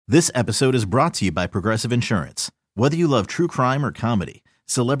This episode is brought to you by Progressive Insurance. Whether you love true crime or comedy,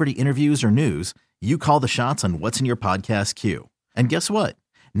 celebrity interviews or news, you call the shots on what's in your podcast queue. And guess what?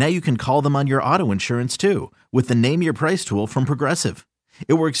 Now you can call them on your auto insurance too with the Name Your Price tool from Progressive.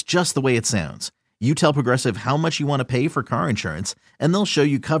 It works just the way it sounds. You tell Progressive how much you want to pay for car insurance, and they'll show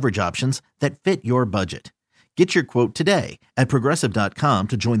you coverage options that fit your budget. Get your quote today at Progressive.com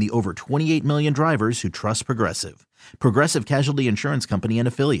to join the over 28 million drivers who trust Progressive. Progressive Casualty Insurance Company and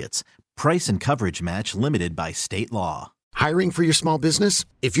Affiliates. Price and coverage match limited by state law. Hiring for your small business?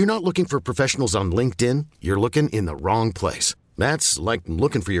 If you're not looking for professionals on LinkedIn, you're looking in the wrong place. That's like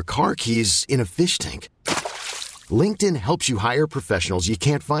looking for your car keys in a fish tank. LinkedIn helps you hire professionals you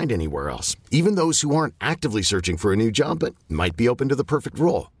can't find anywhere else, even those who aren't actively searching for a new job but might be open to the perfect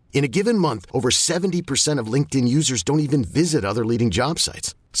role. In a given month, over 70% of LinkedIn users don't even visit other leading job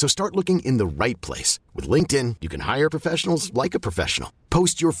sites. So start looking in the right place. With LinkedIn, you can hire professionals like a professional.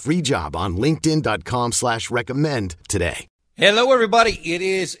 Post your free job on linkedin.com/recommend today. Hello, everybody. It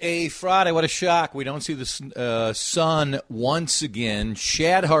is a Friday. What a shock. We don't see the sun once again.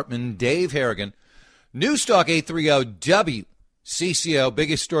 Shad Hartman, Dave Harrigan, Newstalk 830 WCCO.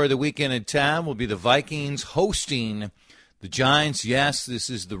 Biggest story of the weekend in town will be the Vikings hosting the Giants. Yes, this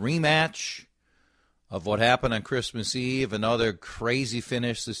is the rematch of what happened on Christmas Eve. Another crazy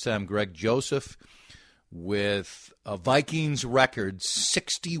finish, this time Greg Joseph with a Vikings record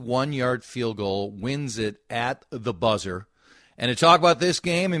 61-yard field goal, wins it at the buzzer. And to talk about this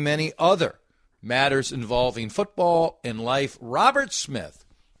game and many other matters involving football and life, Robert Smith,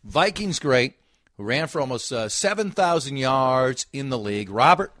 Vikings great, who ran for almost 7,000 yards in the league.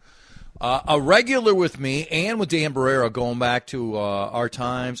 Robert, a regular with me and with Dan Barrera going back to our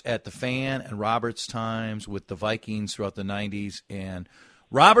times at the Fan and Robert's times with the Vikings throughout the 90s. And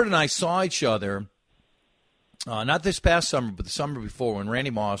Robert and I saw each other, not this past summer, but the summer before, when Randy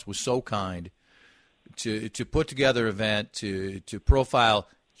Moss was so kind to put together an event to profile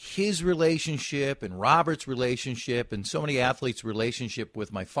his relationship and Robert's relationship and so many athletes' relationship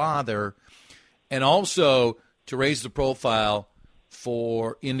with my father, and also to raise the profile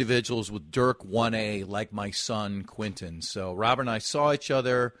for individuals with Dirk 1A like my son Quentin. So Robert and I saw each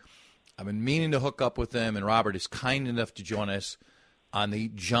other. I've been meaning to hook up with them, and Robert is kind enough to join us on the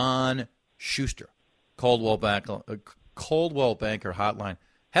John Schuster Coldwell Banker Hotline.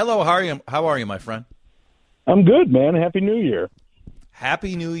 Hello, how are you, my friend? I'm good, man. Happy New Year.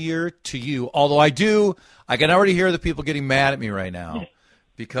 Happy New Year to you. Although I can already hear the people getting mad at me right now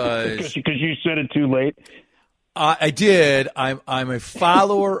because you said it too late. I did. I'm a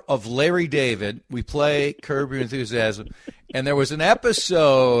follower of Larry David. We play Curb Your Enthusiasm, and there was an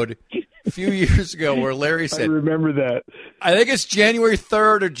episode a few years ago where Larry said, I remember that. I think it's January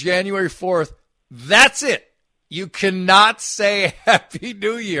 3rd or January 4th. That's it. You cannot say Happy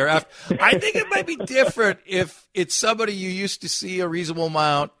New Year. I think it might be different if it's somebody you used to see a reasonable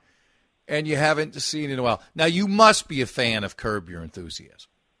amount and you haven't seen in a while. Now, you must be a fan of Curb Your Enthusiasm.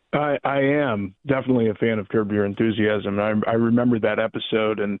 I am definitely a fan of Curb Your Enthusiasm. I remember that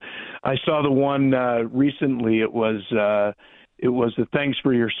episode, and I saw the one recently. It was the thanks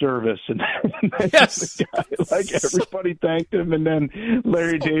for your service, and yes, the guy, everybody thanked him, and then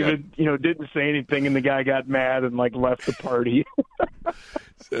Larry David, didn't say anything, and the guy got mad and left the party.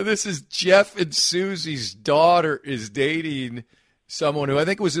 So this is Jeff and Susie's daughter is dating someone who I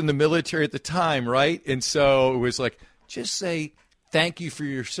think was in the military at the time, right? And so it was like, just say thank you for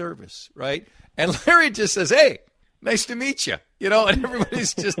your service, right? And Larry just says, hey, nice to meet you, and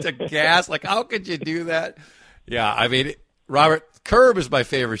everybody's just aghast. Like, how could you do that? Yeah, I mean, Robert, Curb is my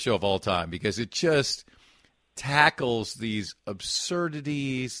favorite show of all time because it just tackles these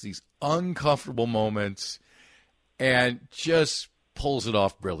absurdities, these uncomfortable moments, and just pulls it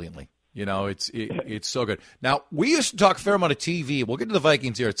off brilliantly. It's so good. Now, we used to talk a fair amount of TV. We'll get to the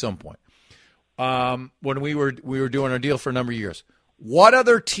Vikings here at some point. When we were doing our deal for a number of years. What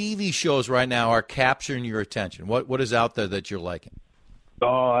other TV shows right now are capturing your attention? What is out there that you're liking?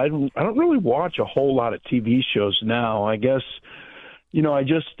 I don't really watch a whole lot of TV shows now. I guess, I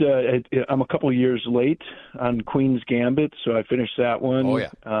just I'm a couple of years late on Queen's Gambit, so I finished that one. Oh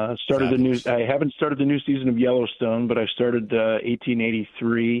yeah. I haven't started the new season of Yellowstone, but I started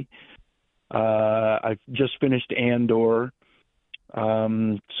 1883. I've just finished Andor.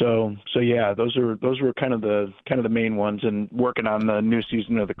 So yeah, those were kind of the main ones, and working on the new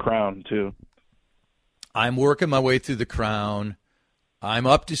season of The Crown too. I'm working my way through The Crown. I'm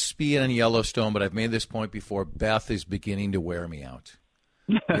up to speed on Yellowstone, but I've made this point before. Beth is beginning to wear me out.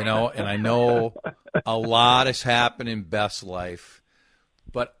 And I know a lot has happened in Beth's life,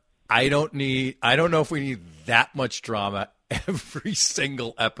 but I don't know if we need that much drama every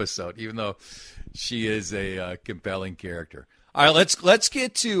single episode, even though she is a compelling character. All right, let's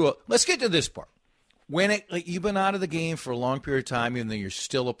get to this part. When you've been out of the game for a long period of time, even though you're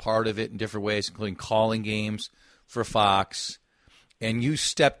still a part of it in different ways, including calling games for Fox, and you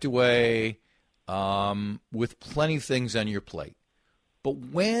stepped away with plenty of things on your plate. But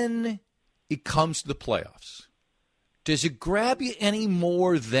when it comes to the playoffs, does it grab you any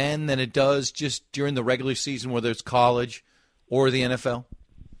more then than it does just during the regular season, whether it's college or the NFL?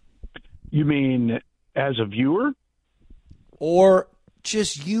 You mean as a viewer? Or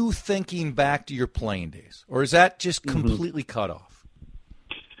just you thinking back to your playing days? Or is that just completely cut off?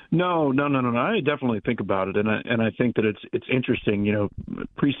 No. I definitely think about it, and I think that it's interesting. You know,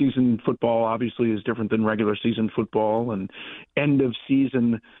 preseason football obviously is different than regular season football, and end of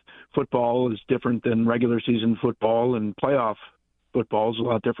season football is different than regular season football, and playoff football is a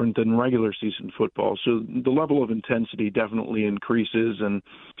lot different than regular season football. So the level of intensity definitely increases, and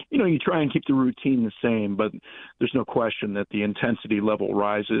you try and keep the routine the same, but there's no question that the intensity level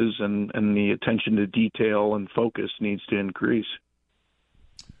rises, and the attention to detail and focus needs to increase.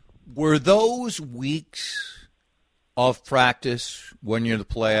 Were those weeks of practice when you're in the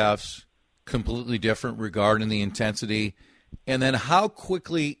playoffs completely different regarding the intensity? And then how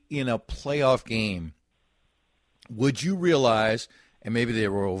quickly in a playoff game would you realize, and maybe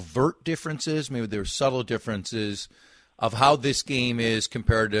there were overt differences, maybe there were subtle differences, of how this game is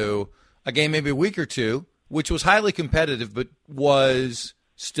compared to a game maybe a week or two, which was highly competitive but was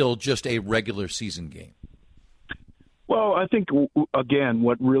still just a regular season game? Well, I think, again,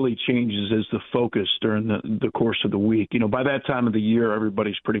 what really changes is the focus during the course of the week. By that time of the year,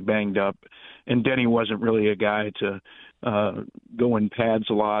 everybody's pretty banged up, and Denny wasn't really a guy to go in pads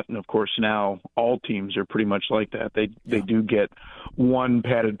a lot. And, of course, now all teams are pretty much like that. They do get one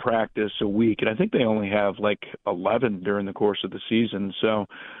padded practice a week, and I think they only have like 11 during the course of the season. So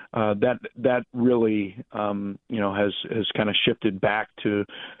that really, has kind of shifted back to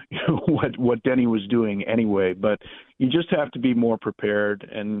what Denny was doing anyway. But you just have to be more prepared,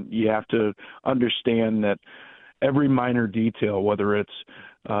 and you have to understand that every minor detail, whether it's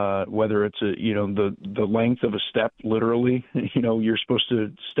the length of a step, literally, you're supposed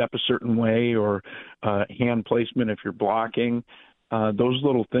to step a certain way, or hand placement if you're blocking. Those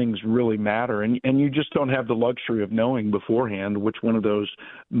little things really matter, and you just don't have the luxury of knowing beforehand which one of those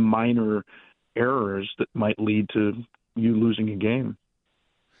minor errors that might lead to you losing a game.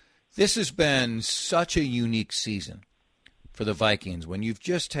 This has been such a unique season for the Vikings when you've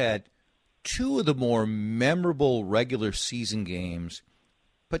just had two of the more memorable regular season games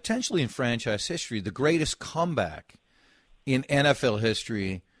potentially in franchise history, the greatest comeback in NFL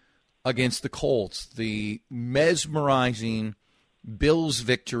history against the Colts, the mesmerizing Bills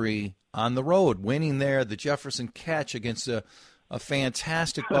victory on the road, winning there, the Jefferson catch against a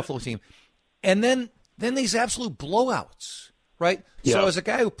fantastic Buffalo team. And then these absolute blowouts, right? Yeah. So as a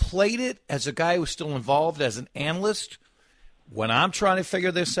guy who played it, as a guy who's still involved as an analyst, when I'm trying to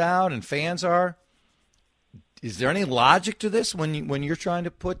figure this out and fans are, is there any logic to this when you're trying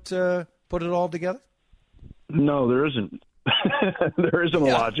to put it all together? No, there isn't. There isn't a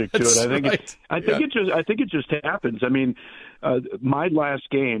logic to it. I think it just happens. I mean, my last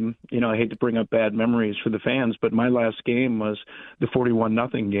game, I hate to bring up bad memories for the fans, but my last game was the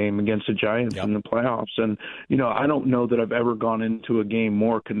 41-0 game against the Giants in the playoffs. And, I don't know that I've ever gone into a game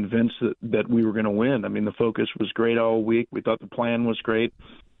more convinced that we were going to win. I mean, the focus was great all week. We thought the plan was great.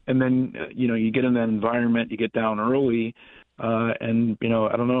 And then, you get in that environment, you get down early, and,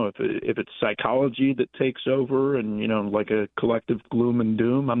 I don't know if it's psychology that takes over and, like a collective gloom and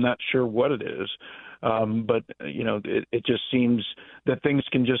doom. I'm not sure what it is. But, it just seems that things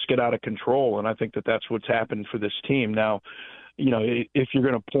can just get out of control. And I think that that's what's happened for this team. Now, if you're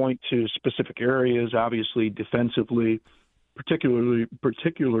going to point to specific areas, obviously defensively,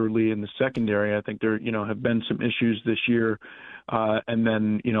 particularly in the secondary, I think there, have been some issues this year. And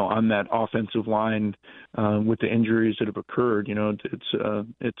then, on that offensive line with the injuries that have occurred,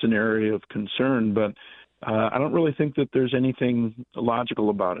 it's an area of concern. But I don't really think that there's anything logical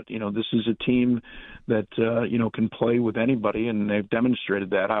about it. This is a team that, can play with anybody, and they've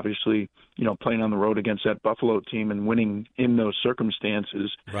demonstrated that, obviously, playing on the road against that Buffalo team and winning in those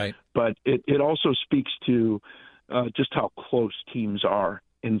circumstances. Right. But it also speaks to just how close teams are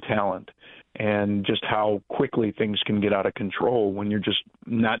in talent, and just how quickly things can get out of control when you're just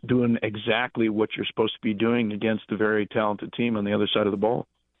not doing exactly what you're supposed to be doing against a very talented team on the other side of the ball.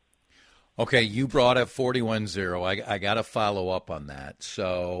 Okay, you brought up 41-0. I got to follow up on that.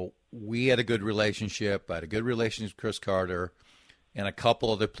 So we had a good relationship. I had a good relationship with Chris Carter and a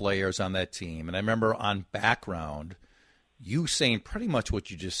couple other players on that team. And I remember on Background, you saying pretty much what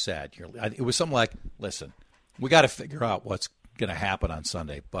you just said. It was something like, listen, we got to figure out what's going to happen on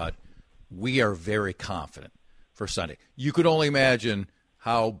Sunday, but we are very confident for Sunday. You could only imagine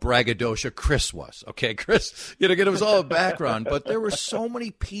how braggadocio Chris was. Okay, Chris, it was all a background, but there were so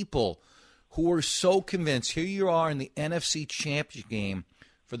many people who were so convinced. Here you are in the NFC Championship game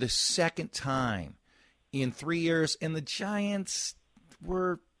for the second time in 3 years, and the Giants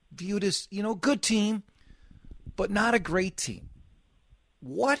were viewed as, good team, but not a great team.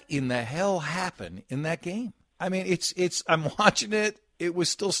 What in the hell happened in that game? I mean, I'm watching it. It was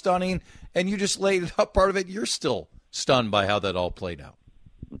still stunning, and you just laid it up part of it. You're still stunned by how that all played out.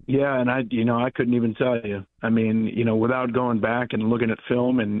 Yeah, and I couldn't even tell you. I mean, without going back and looking at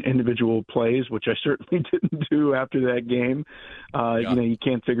film and individual plays, which I certainly didn't do after that game, you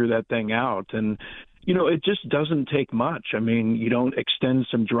can't figure that thing out. And, it just doesn't take much. I mean, you don't extend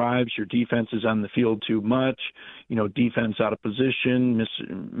some drives. Your defense is on the field too much. Defense out of position,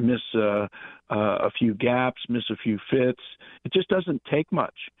 miss a few gaps, miss a few fits. It just doesn't take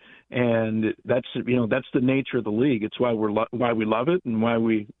much. And that's the nature of the league. It's why why we love it and why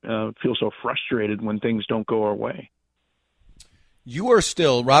we feel so frustrated when things don't go our way. You are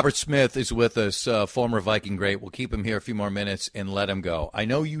still, Robert Smith is with us, former Viking great. We'll keep him here a few more minutes and let him go. I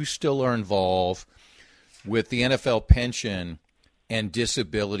know you still are involved with the NFL Pension and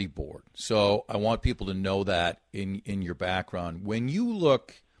Disability Board. So I want people to know that in your background. When you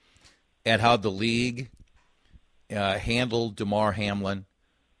look at how the league handled Damar Hamlin,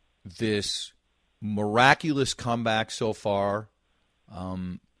 this miraculous comeback so far,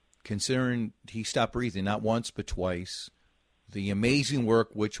 considering he stopped breathing not once but twice, the amazing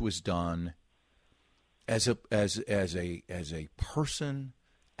work which was done as a person,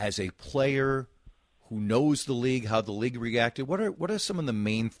 as a player who knows the league, how the league reacted. What are some of the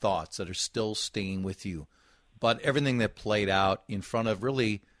main thoughts that are still staying with you, but everything that played out in front of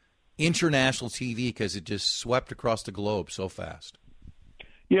really international TV because it just swept across the globe so fast?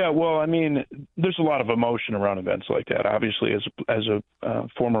 Yeah, well, I mean, there's a lot of emotion around events like that. Obviously, as a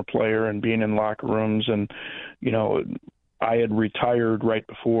former player and being in locker rooms, and I had retired right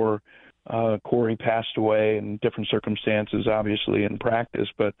before Corey passed away in different circumstances, obviously in practice.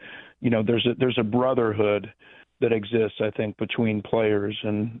 But there's a brotherhood that exists, I think, between players,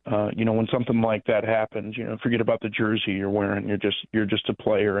 and when something like that happens, forget about the jersey you're wearing. You're just a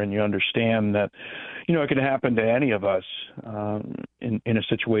player, and you understand that it can happen to any of us in a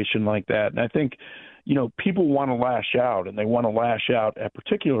situation like that. And I think people want to lash out, and they want to lash out at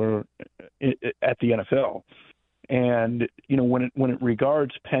the NFL. And when it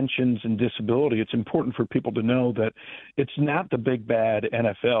regards pensions and disability, it's important for people to know that it's not the big bad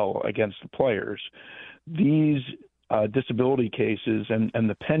NFL against the players. These disability cases and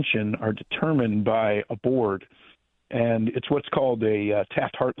the pension are determined by a board, and it's what's called a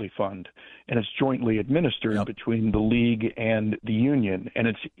Taft-Hartley fund, and it's jointly administered between the league and the union, and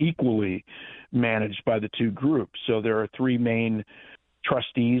it's equally managed by the two groups. So there are three main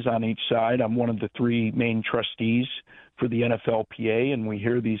trustees on each side. I'm one of the three main trustees for the NFLPA, and we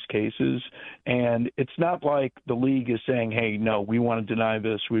hear these cases. And it's not like the league is saying, hey, no, we want to deny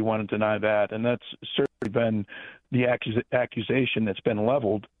this, we want to deny that. And that's certainly been the accusation that's been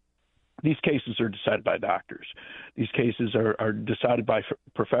leveled. These cases are decided by doctors. These cases are decided by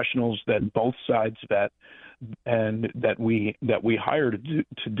professionals that both sides vet and that we hire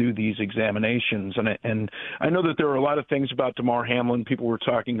to do these examinations. And I know that there are a lot of things about Damar Hamlin. People were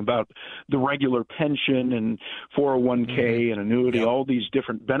talking about the regular pension and 401k and annuity, all these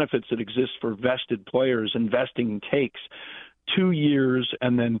different benefits that exist for vested players. Investing takes 2 years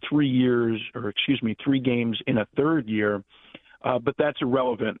and then 3 games in a third year. But that's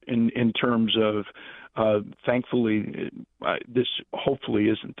irrelevant in terms of, thankfully, this hopefully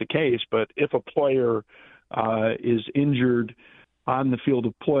isn't the case. But if a player is injured on the field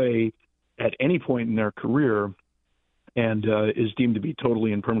of play at any point in their career and is deemed to be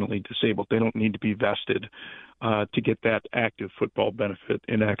totally and permanently disabled, they don't need to be vested to get that active football benefit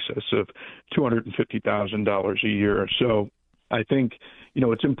in excess of $250,000 a year. So I think,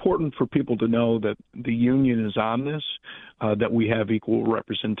 it's important for people to know that the union is on this, that we have equal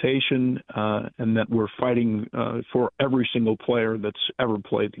representation, and that we're fighting for every single player that's ever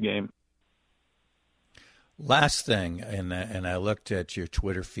played the game. Last thing, and I looked at your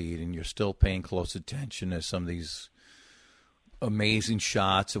Twitter feed, and you're still paying close attention to some of these amazing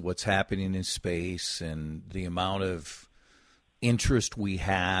shots of what's happening in space and the amount of interest we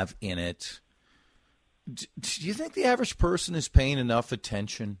have in it. Do you think the average person is paying enough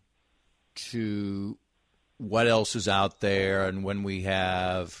attention to what else is out there? And when we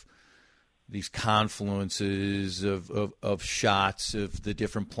have these confluences of shots of the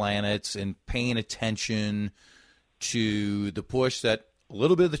different planets and paying attention to the push that a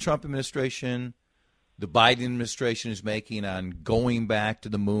little bit of the Trump administration, the Biden administration is making on going back to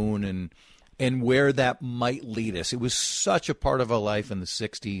the moon and where that might lead us. It was such a part of our life in the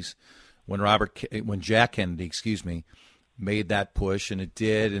 60s when Jack Kennedy, made that push, and it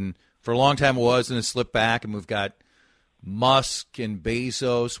did. And for a long time it was, and it slipped back, and we've got Musk and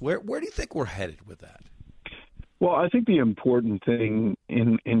Bezos. Where do you think we're headed with that? Well, I think the important thing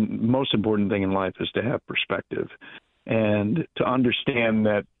most important thing in life is to have perspective and to understand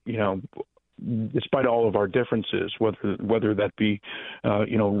that, despite all of our differences, whether that be,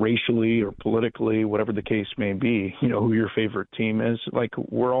 racially or politically, whatever the case may be, who your favorite team is, like,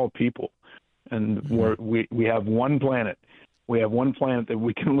 we're all people, and we have one planet. We have one planet that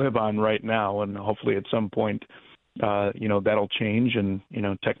we can live on right now, and hopefully at some point, that'll change, and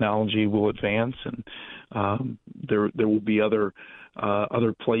technology will advance, and there will be other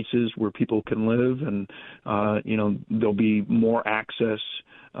places where people can live, and there'll be more access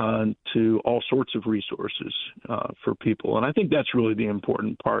to all sorts of resources for people. And I think that's really the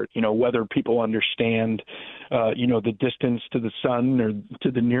important part, whether people understand, the distance to the sun or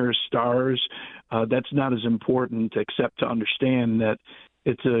to the nearest stars, that's not as important, except to understand that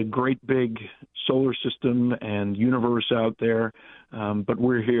it's a great big solar system and universe out there, but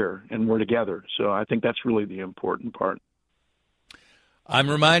we're here and we're together. So I think that's really the important part. I'm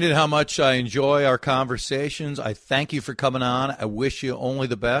reminded how much I enjoy our conversations. I thank you for coming on. I wish you only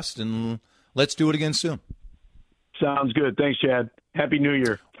the best, and let's do it again soon. Sounds good. Thanks, Chad. Happy New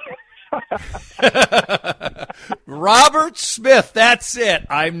Year. Robert Smith, that's it.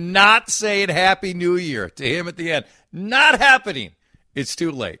 I'm not saying Happy New Year to him at the end. Not happening. It's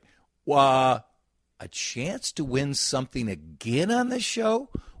too late. A chance to win something again on this show?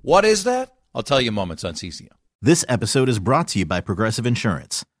 What is that? I'll tell you in moments on CCM. This episode is brought to you by Progressive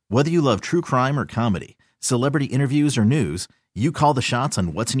Insurance. Whether you love true crime or comedy, celebrity interviews or news, you call the shots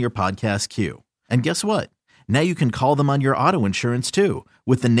on what's in your podcast queue. And guess what? Now you can call them on your auto insurance too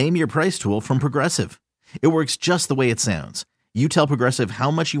with the Name Your Price tool from Progressive. It works just the way it sounds. You tell Progressive how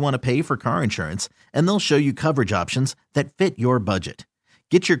much you want to pay for car insurance, and they'll show you coverage options that fit your budget.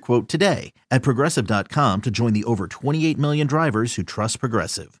 Get your quote today at Progressive.com to join the over 28 million drivers who trust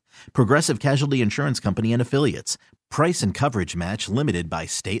Progressive. Progressive Casualty Insurance Company and Affiliates. Price and coverage match limited by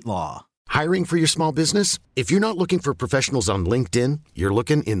state law. Hiring for your small business? If you're not looking for professionals on LinkedIn, you're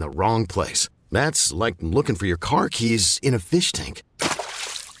looking in the wrong place. That's like looking for your car keys in a fish tank.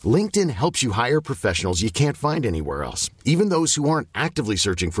 LinkedIn helps you hire professionals you can't find anywhere else, even those who aren't actively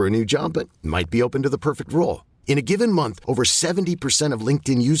searching for a new job but might be open to the perfect role. In a given month, over 70% of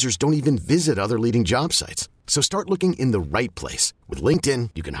LinkedIn users don't even visit other leading job sites. So start looking in the right place. With LinkedIn,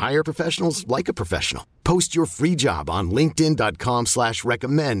 you can hire professionals like a professional. Post your free job on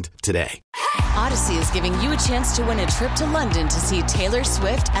linkedin.com/recommend today. Odyssey is giving you a chance to win a trip to London to see Taylor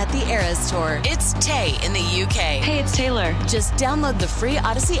Swift at the Eras Tour. It's Tay in the UK. Hey, it's Taylor. Just download the free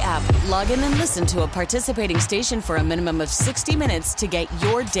Odyssey app, log in and listen to a participating station for a minimum of 60 minutes to get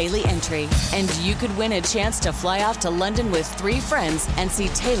your daily entry. And you could win a chance to fly off to London with 3 friends and see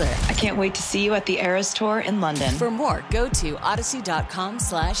Taylor. I can't wait to see you at the Eras Tour in London. For more, go to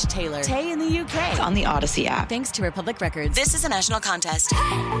odyssey.com/Taylor. Tay in the UK. It's on the Odyssey app. Thanks to Republic Records. This is a national contest.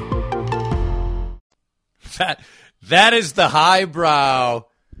 That is the highbrow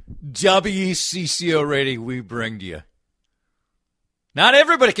WCCO rating we bring to you. Not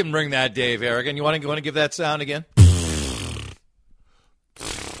everybody can bring that, Dave Harrigan. You want to give that sound again?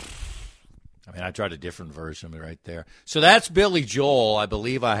 I mean, I tried a different version right there. So that's Billy Joel. I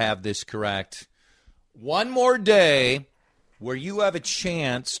believe I have this correct. One more day where you have a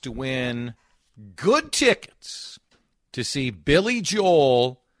chance to win good tickets to see Billy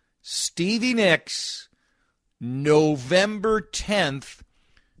Joel, Stevie Nicks, November 10th,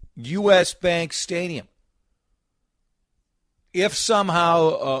 U.S. Bank Stadium. If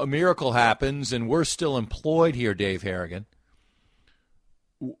somehow a miracle happens and we're still employed here, Dave Harrigan,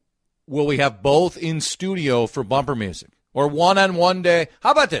 will we have both in studio for bumper music? Or one on one day? How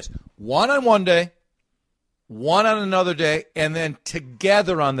about this? One on one day, one on another day, and then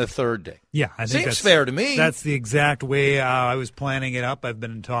together on the third day. Yeah, I think seems fair to me. That's the exact way I was planning it up. I've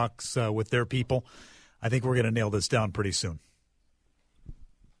been in talks with their people. I think we're going to nail this down pretty soon.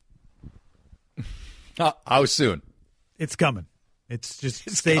 How soon? It's coming. It's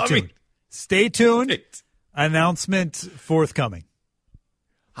stay tuned. Stay tuned. Announcement forthcoming.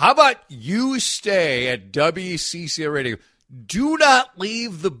 How about you stay at WCCO Radio? Do not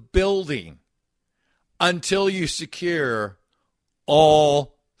leave the building until you secure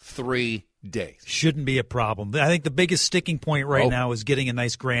all 3 days. Shouldn't be a problem. I think the biggest sticking point right now is getting a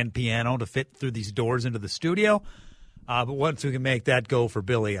nice grand piano to fit through these doors into the studio. But once we can make that go for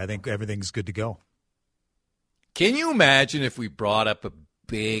Billy, I think everything's good to go. Can you imagine if we brought up a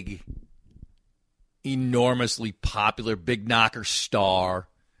big, enormously popular big knocker star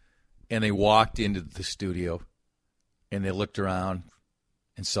and they walked into the studio and they looked around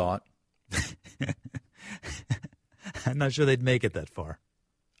and saw it? I'm not sure they'd make it that far.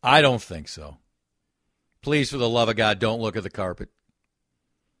 I don't think so. Please, for the love of God, don't look at the carpet.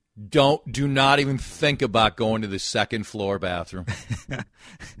 Do not even think about going to the second floor bathroom.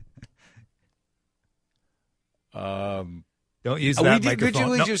 Don't use that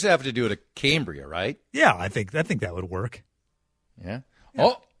microphone. We just have to do it at Cambria, right? Yeah, I think that would work. Yeah.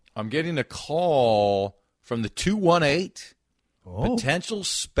 Oh, I'm getting a call from the 218. Potential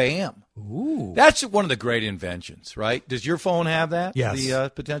spam. Ooh. That's one of the great inventions, right? Does your phone have that? Yes.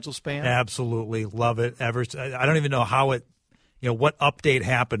 The potential spam? Absolutely. Love it. I don't even know how it, what update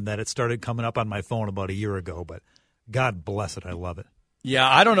happened that it started coming up on my phone about a year ago, but God bless it. I love it. Yeah,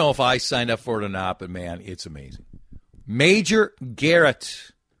 I don't know if I signed up for it or not, but, man, it's amazing. Major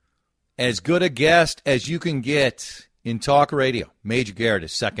Garrett, as good a guest as you can get in talk radio. Major Garrett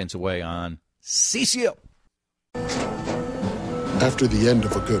is seconds away on CCO. After the end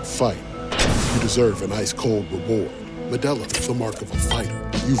of a good fight, you deserve an ice-cold reward. Modelo is the mark of a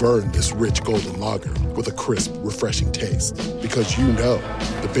fighter. You've earned this rich golden lager with a crisp, refreshing taste. Because you know,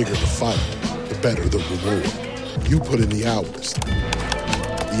 the bigger the fight, the better the reward. You put in the hours,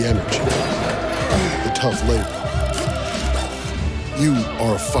 the energy, the tough labor. You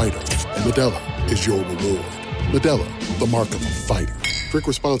are a fighter, and Modelo is your reward. Modelo, the mark of a fighter. Drink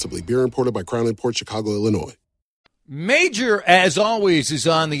responsibly. Beer imported by Crown Imports, Chicago, Illinois. Major, as always, is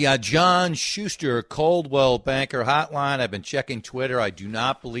on the John Schuster Coldwell Banker Hotline. I've been checking Twitter. I do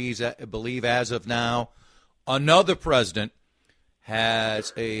not believe as of now another president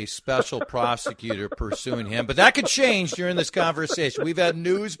has a special prosecutor pursuing him. But that could change during this conversation. We've had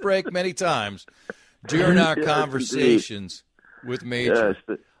news break many times during our conversations with Major.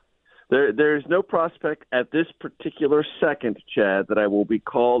 Yes, there is no prospect at this particular second, Chad, that I will be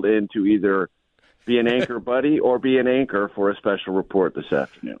called in to either be an anchor buddy or be an anchor for a special report this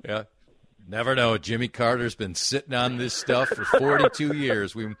afternoon. Yeah, never know. Jimmy Carter's been sitting on this stuff for 42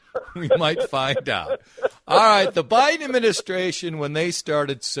 years. We might find out. All right, the Biden administration, when they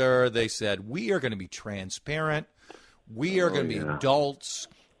started, sir, they said, we are going to be transparent. We are going to be adults.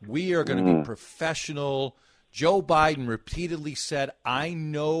 We are going to be professional. Joe Biden repeatedly said, I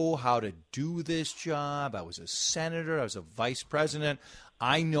know how to do this job. I was a senator. I was a vice president.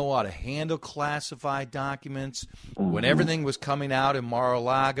 I know how to handle classified documents. When everything was coming out in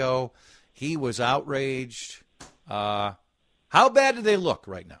Mar-a-Lago, he was outraged. How bad do they look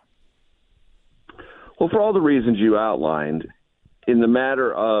right now? Well, for all the reasons you outlined, in the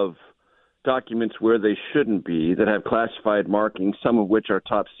matter of documents where they shouldn't be, that have classified markings, some of which are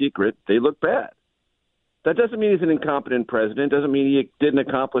top secret, they look bad. That doesn't mean he's an incompetent president. Doesn't mean he didn't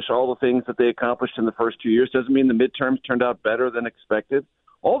accomplish all the things that they accomplished in the first 2 years. Doesn't mean the midterms turned out better than expected.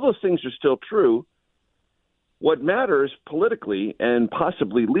 All those things are still true. What matters politically and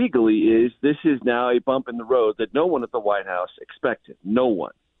possibly legally is this is now a bump in the road that no one at the White House expected. No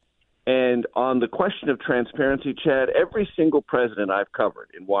one. And on the question of transparency, Chad, every single president I've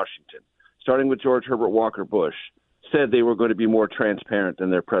covered in Washington, starting with George Herbert Walker Bush, said they were going to be more transparent than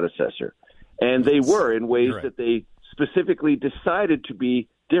their predecessor. And they were in ways that they specifically decided to be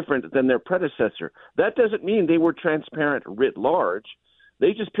different than their predecessor. That doesn't mean they were transparent writ large.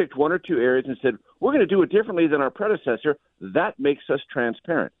 They just picked one or two areas and said, we're going to do it differently than our predecessor. That makes us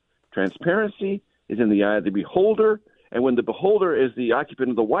transparent. Transparency is in the eye of the beholder. And when the beholder is the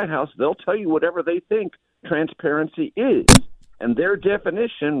occupant of the White House, they'll tell you whatever they think transparency is. And their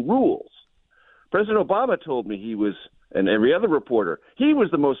definition rules. President Obama told me he was, and every other reporter, he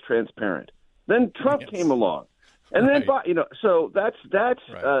was the most transparent. Then Trump came along. And then, so that's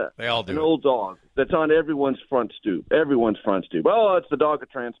They all do an old dog that's on everyone's front stoop. Everyone's front stoop. Oh, it's the dog of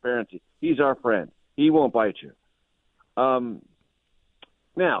transparency. He's our friend. He won't bite you.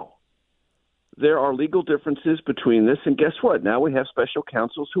 Now, there are legal differences between this, and guess what? Now we have special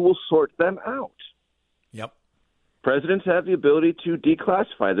counsels who will sort them out. Yep. Presidents have the ability to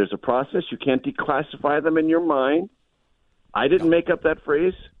declassify. There's a process. You can't declassify them in your mind. I didn't make up that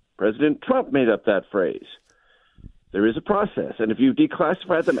phrase. President Trump made up that phrase. There is a process, and if you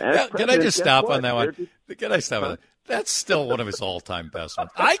declassify them as Can I just stop on that one? Can I stop on that? That's still one of his all-time best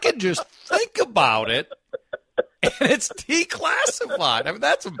ones. I can just think about it, and it's declassified. I mean,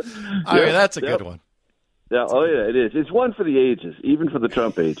 that's a good one. Yeah, it is. It's one for the ages, even for the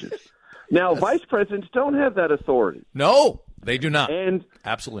Trump ages. Now, vice presidents don't have that authority. No, they do not. And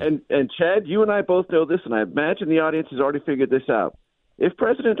absolutely. And Chad, you and I both know this, and I imagine the audience has already figured this out. If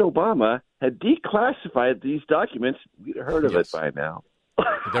President Obama had declassified these documents, we'd have heard of it by now.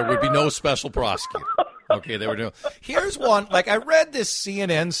 There would be no special prosecutor. Okay, there were no. Here's one. Like, I read this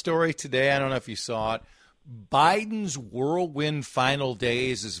CNN story today. I don't know if you saw it. Biden's whirlwind final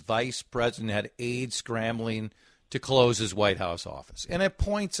days as vice president had aides scrambling to close his White House office. And it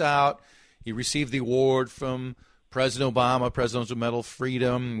points out he received the award from President Obama, Presidential Medal of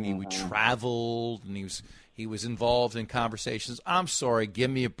Freedom. He traveled, and he was involved in conversations. I'm sorry,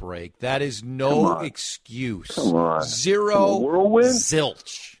 give me a break. That is no excuse. Come on. Zero whirlwind?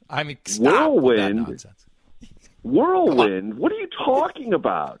 Zilch. I mean, stop with that nonsense. Whirlwind? What are you talking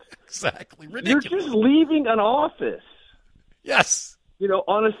about? Exactly. Ridiculous. You're just leaving an office. Yes.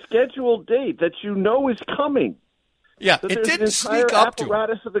 On a scheduled date that you know is coming. Yeah, that it didn't sneak up to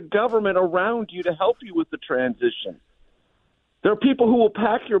apparatus of the government around you to help you with the transition. There are people who will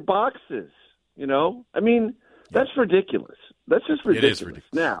pack your boxes, I mean, that's ridiculous. That's just ridiculous. It is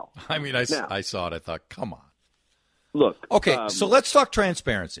ridiculous. Now. I mean, I saw it. I thought, come on. Look. Okay, so let's talk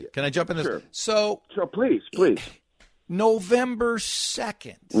transparency. Can I jump in this? Sure, please. November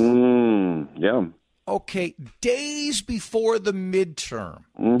 2nd. Yeah. Okay, days before the midterm.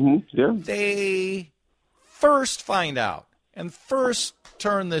 Yeah. They first find out and first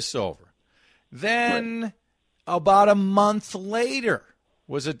turn this over. Then about a month later,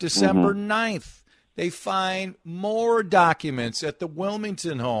 was it December 9th, they find more documents at the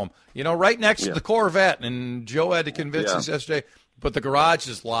Wilmington home, right next to the Corvette. And Joe had to convince us yesterday, but the garage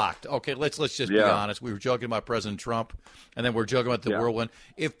is locked. Okay, let's just be honest. We were joking about President Trump, and then we're joking about the whirlwind.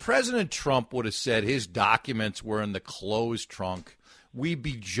 If President Trump would have said his documents were in the closed trunk, we'd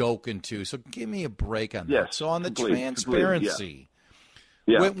be joking too. So give me a break on that. So on the transparency,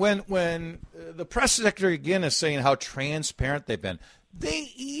 when the press secretary again is saying how transparent they've been,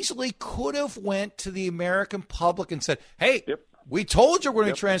 they easily could have went to the American public and said, hey, we told you we're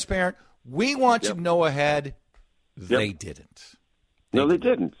going to be transparent. We want you to know ahead. They didn't. No, they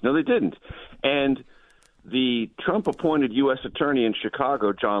didn't. And the Trump-appointed U.S. attorney in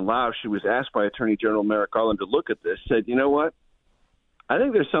Chicago, John Lausch, who was asked by Attorney General Merrick Garland to look at this, said, you know what? I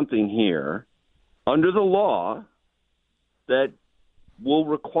think there's something here under the law that will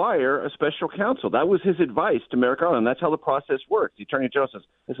require a special counsel. That was his advice to Merrick Garland. That's how the process works. The Attorney General says,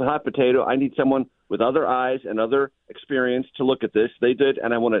 it's a hot potato. I need someone with other eyes and other experience to look at this. They did,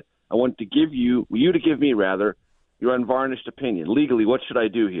 and I want to give you to give me your unvarnished opinion. Legally, what should I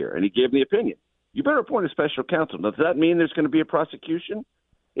do here? And he gave me the opinion. You better appoint a special counsel. Now, does that mean there's going to be a prosecution?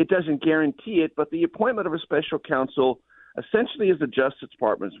 It doesn't guarantee it, but the appointment of a special counsel essentially is the Justice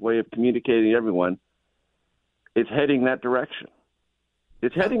Department's way of communicating to everyone it's heading that direction.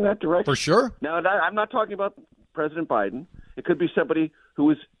 It's heading that direction. For sure. Now, I'm not talking about President Biden. It could be somebody who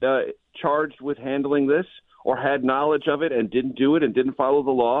was charged with handling this or had knowledge of it and didn't do it and didn't follow the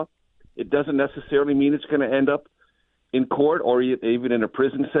law. It doesn't necessarily mean it's going to end up in court or even in a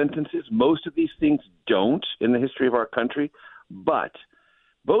prison sentences. Most of these things don't in the history of our country. But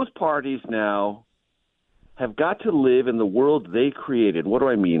both parties now have got to live in the world they created. What do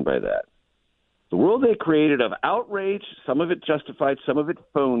I mean by that? The world they created of outrage, some of it justified, some of it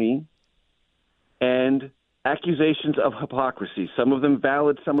phony, and accusations of hypocrisy, some of them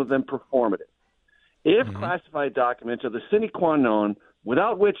valid, some of them performative. If classified documents are the sine qua non,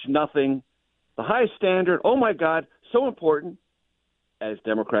 without which nothing, the highest standard, oh my God, so important, as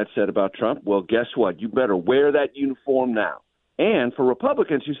Democrats said about Trump, well, guess what? You better wear that uniform now. And for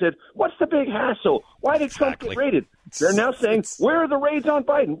Republicans who said, what's the big hassle? Why did Trump get raided? They're now saying, where are the raids on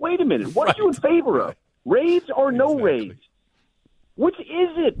Biden? Wait a minute. What are you in favor of? Raids or no raids? Which is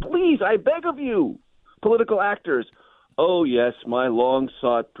it? Please, I beg of you, political actors. Oh, yes, my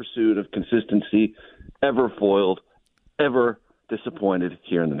long-sought pursuit of consistency, ever foiled, ever disappointed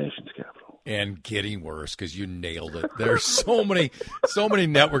here in the nation's capital. And getting worse because you nailed it. There's so many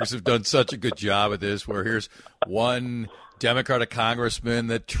networks have done such a good job of this where here's one Democratic congressman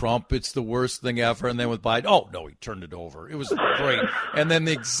that Trump, it's the worst thing ever. And then with Biden, oh, no, he turned it over. It was great. And then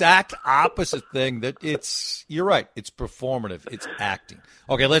the exact opposite thing that you're right. It's performative. It's acting.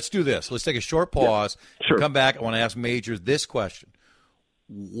 Okay, let's do this. Let's take a short pause. Yeah, sure. Come back. I want to ask Major this question.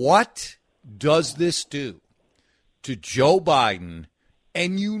 What does this do to Joe Biden?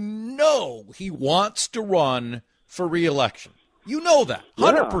 And you know he wants to run for re-election. You know that.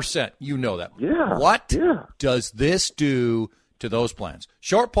 100% you know that. Yeah. What does this do to those plans?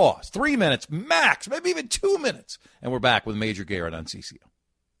 Short pause. 3 minutes max, maybe even 2 minutes. And we're back with Major Garrett on CCO.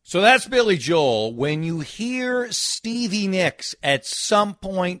 So that's Billy Joel. When you hear Stevie Nicks at some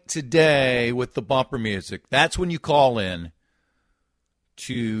point today with the bumper music, that's when you call in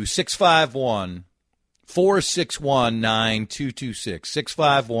to 651-461-9226.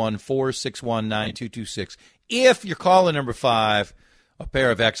 651-461-9226. If you're calling number 5, a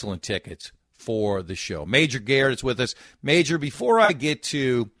pair of excellent tickets for the show. Major Garrett is with us. Major, before I get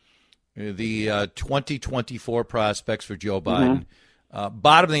to the 2024 prospects for Joe Biden,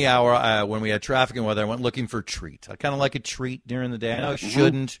 bottom of the hour, when we had traffic and weather, I went looking for a treat. I kind of like a treat during the day. I know I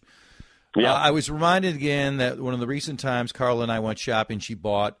shouldn't. Yeah. I was reminded again that one of the recent times Carla and I went shopping, she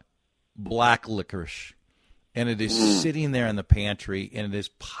bought black licorice. And it is sitting there in the pantry, and it is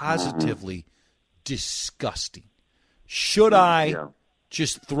positively disgusting. Should I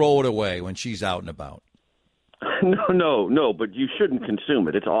just throw it away when she's out and about? No, but you shouldn't consume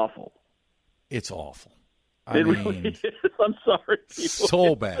it. It's awful. It's awful. It really is. I'm sorry, people.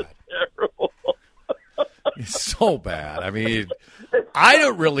 So bad. It's terrible. It's so bad. I mean, I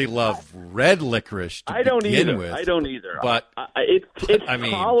don't really love red licorice to begin with. I don't either. But it's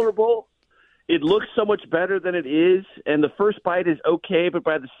tolerable. It looks so much better than it is, and the first bite is okay, but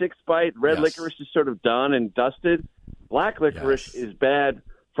by the sixth bite, red licorice is sort of done and dusted. Black licorice is bad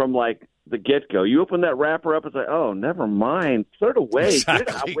from, like, the get-go. You open that wrapper up, it's like, oh, never mind. Throw it away. Exactly.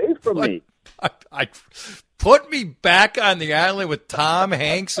 Get it away from me. I put me back on the island with Tom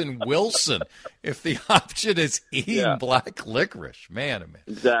Hanks and Wilson if the option is eating black licorice. Man, oh man.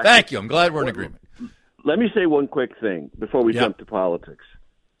 Exactly. Thank you. I'm glad we're in agreement. Let me say one quick thing before we jump to politics.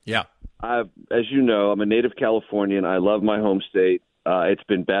 Yeah. As you know, I'm a native Californian. I love my home state. It's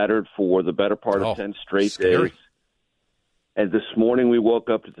been battered for the better part of 10 straight days. And this morning we woke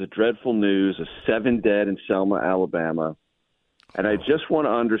up to the dreadful news of 7 dead in Selma, Alabama. And I just want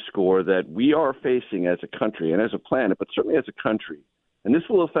to underscore that we are facing as a country and as a planet, but certainly as a country, and this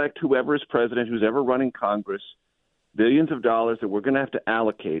will affect whoever is president, who's ever running Congress, billions of dollars that we're going to have to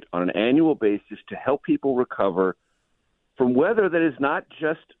allocate on an annual basis to help people recover from weather that is not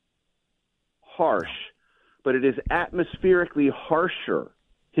just harsh, but it is atmospherically harsher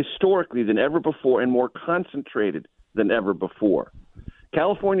historically than ever before and more concentrated than ever before.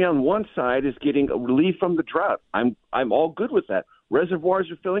 California on one side is getting a relief from the drought. I'm all good with that.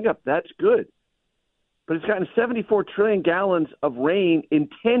 Reservoirs are filling up. That's good. But it's gotten 74 trillion gallons of rain in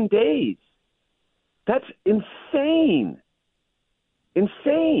 10 days. That's insane.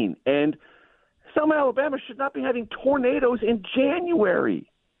 Insane. And Selma, Alabama should not be having tornadoes in January.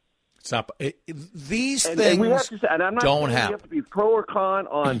 It's not, these and things we have to say, and I'm not don't saying happen. You have to be pro or con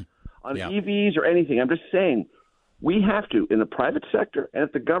on EVs or anything. I'm just saying we have to, in the private sector and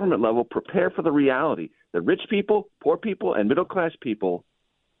at the government level, prepare for the reality that rich people, poor people, and middle-class people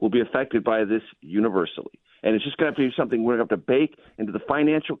will be affected by this universally. And it's just going to have to be something we're going to have to bake into the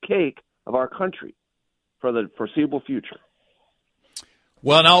financial cake of our country for the foreseeable future.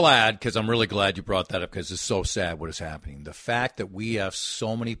 Well, and I'll add, because I'm really glad you brought that up, because it's so sad what is happening. The fact that we have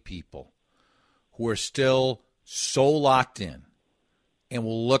so many people who are still so locked in and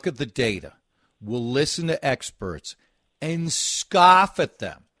will look at the data, will listen to experts, and scoff at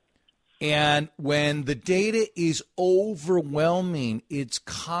them. And when the data is overwhelming, it's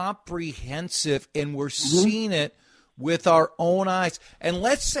comprehensive, and we're seeing it with our own eyes. And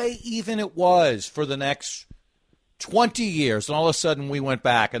let's say even it was for the next 20 years, and all of a sudden we went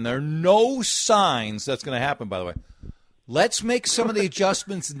back, and there are no signs that's going to happen, by the way. Let's make some of the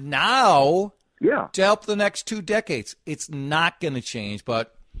adjustments now to help the next 2 decades. It's not going to change,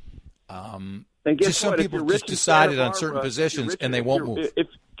 but just some people just decided on certain positions, and they won't move.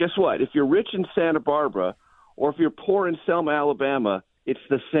 Guess what? If you're rich in Santa Barbara or if you're poor in Selma, Alabama, it's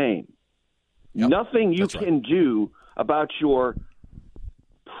the same. Yep. Nothing you can do about your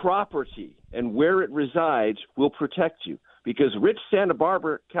property and where it resides will protect you, because rich Santa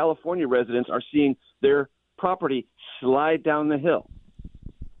Barbara, California residents are seeing their property slide down the hill.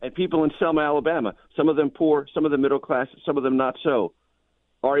 And people in Selma, Alabama, some of them poor, some of them middle class, some of them not so,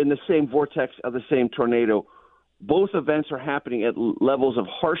 are in the same vortex of the same tornado. Both events are happening at levels of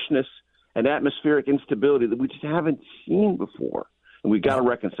harshness and atmospheric instability that we just haven't seen before. And we've got to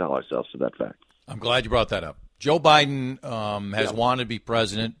reconcile ourselves to that fact. I'm glad you brought that up. Joe Biden has wanted to be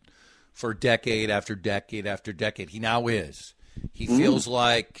president for decade after decade after decade. He now is. He feels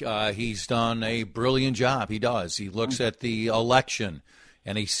like he's done a brilliant job. He does. He looks at the election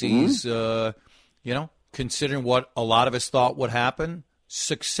and he sees, considering what a lot of us thought would happen,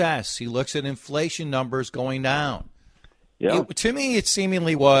 success. He looks at inflation numbers going down. Yeah. To me, it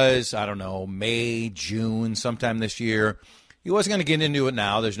seemingly was, I don't know, May, June, sometime this year. He wasn't going to get into it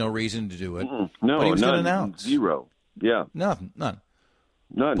now. There's no reason to do it. No, but he was going to none. announce. Zero. Yeah. None.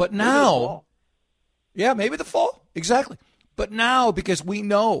 None. But now, yeah, maybe the fall. Exactly. But now, because we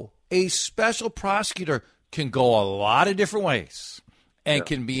know a special prosecutor can go a lot of different ways and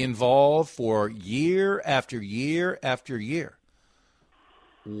can be involved for year after year after year.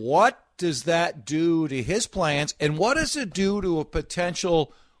 What does that do to his plans, and what does it do to a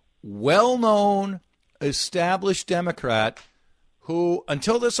potential well-known, established Democrat who,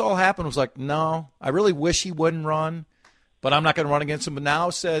 until this all happened, was like, no, I really wish he wouldn't run, but I'm not going to run against him, but now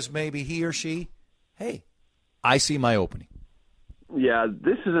says maybe he or she, hey, I see my opening. Yeah,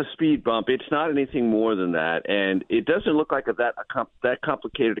 this is a speed bump. It's not anything more than that, and it doesn't look like that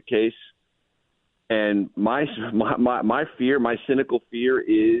complicated a case. And my fear, my cynical fear,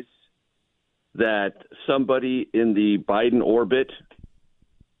 is that somebody in the Biden orbit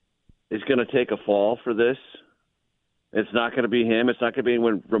is going to take a fall for this. It's not going to be him. It's not going to be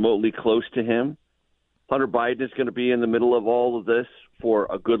anyone remotely close to him. Hunter Biden is going to be in the middle of all of this for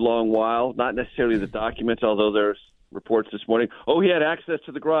a good long while. Not necessarily the documents, although there's reports this morning. Oh, he had access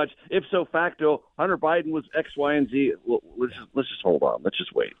to the garage. Ipso facto, Hunter Biden was X, Y, and Z. Well, let's just hold on. Let's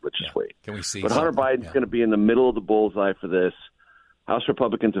just wait. Wait. Can we see? But Hunter Biden's going to be in the middle of the bullseye for this. House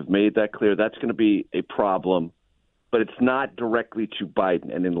Republicans have made that clear. That's going to be a problem, but it's not directly to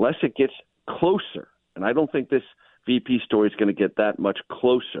Biden. And unless it gets closer, and I don't think this VP story is going to get that much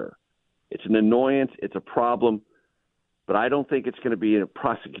closer. It's an annoyance. It's a problem. But I don't think it's going to be in a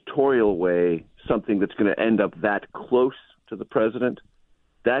prosecutorial way something that's going to end up that close to the president.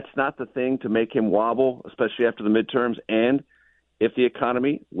 That's not the thing to make him wobble, especially after the midterms. And if the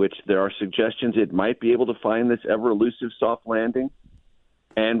economy, which there are suggestions it might be able to find this ever-elusive soft landing,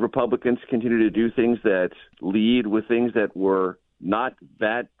 and Republicans continue to do things that lead with things that were not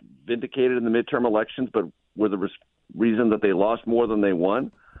that vindicated in the midterm elections, but were the reason that they lost more than they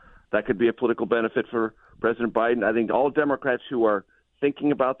won, that could be a political benefit for President Biden. I think all Democrats who are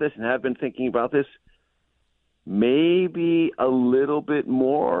thinking about this and have been thinking about this, maybe a little bit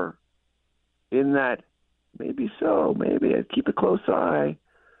more in that, maybe so, maybe I'd keep a close eye,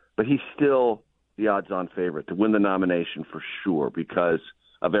 but he's still the odds-on favorite to win the nomination for sure because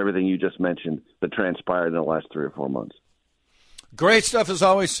of everything you just mentioned that transpired in the last 3 or 4 months. Great stuff as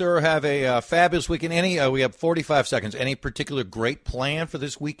always, sir. Have a fabulous weekend. We have 45 seconds. Any particular great plan for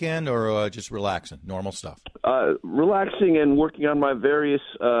this weekend or just relaxing, normal stuff? Relaxing and working on my various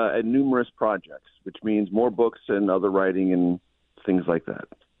and numerous projects, which means more books and other writing and things like that.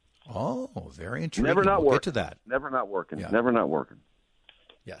 Oh, very intriguing. Never not working. Get to that. Never not working. Yeah. Never not working.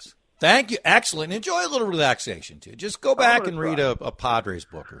 Yes. Thank you. Excellent. Enjoy a little relaxation, too. Just go back and read a Padres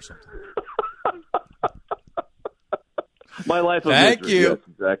book or something. My life of Thank misery. you. Yes,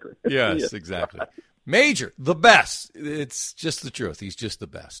 exactly. Yes, exactly. Major, the best. It's just the truth. He's just the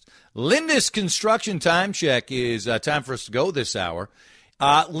best. Lindus Construction Time Check is time for us to go this hour.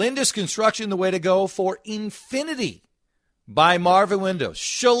 Lindus Construction, the way to go for Infinity by Marvin Windows.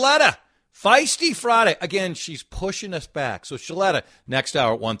 Shaletta, Feisty Friday. Again, she's pushing us back. So Shaletta, next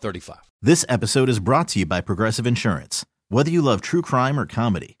hour at 1:35. This episode is brought to you by Progressive Insurance. Whether you love true crime or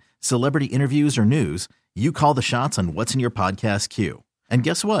comedy, celebrity interviews or news, you call the shots on what's in your podcast queue. And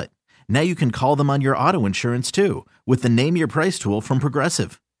guess what? Now you can call them on your auto insurance too with the Name Your Price tool from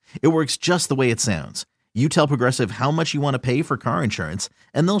Progressive. It works just the way it sounds. You tell Progressive how much you want to pay for car insurance,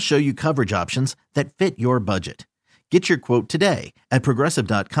 and they'll show you coverage options that fit your budget. Get your quote today at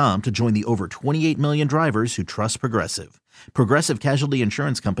Progressive.com to join the over 28 million drivers who trust Progressive. Progressive Casualty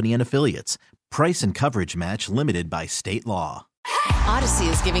Insurance Company and Affiliates. Price and coverage match limited by state law. Odyssey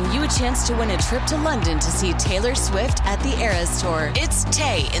is giving you a chance to win a trip to London to see Taylor Swift at the Eras Tour. It's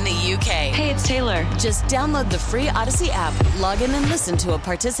Tay in the UK. Hey, it's Taylor. Just download the free Odyssey app, log in and listen to a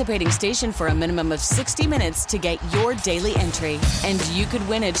participating station for a minimum of 60 minutes to get your daily entry. And you could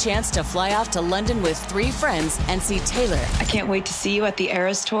win a chance to fly off to London with 3 friends and see Taylor. I can't wait to see you at the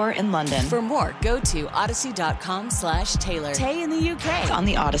Eras Tour in London. For more, go to odyssey.com/Taylor. Tay in the UK. It's on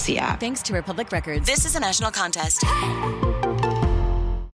the Odyssey app. Thanks to Republic Records. This is a national contest.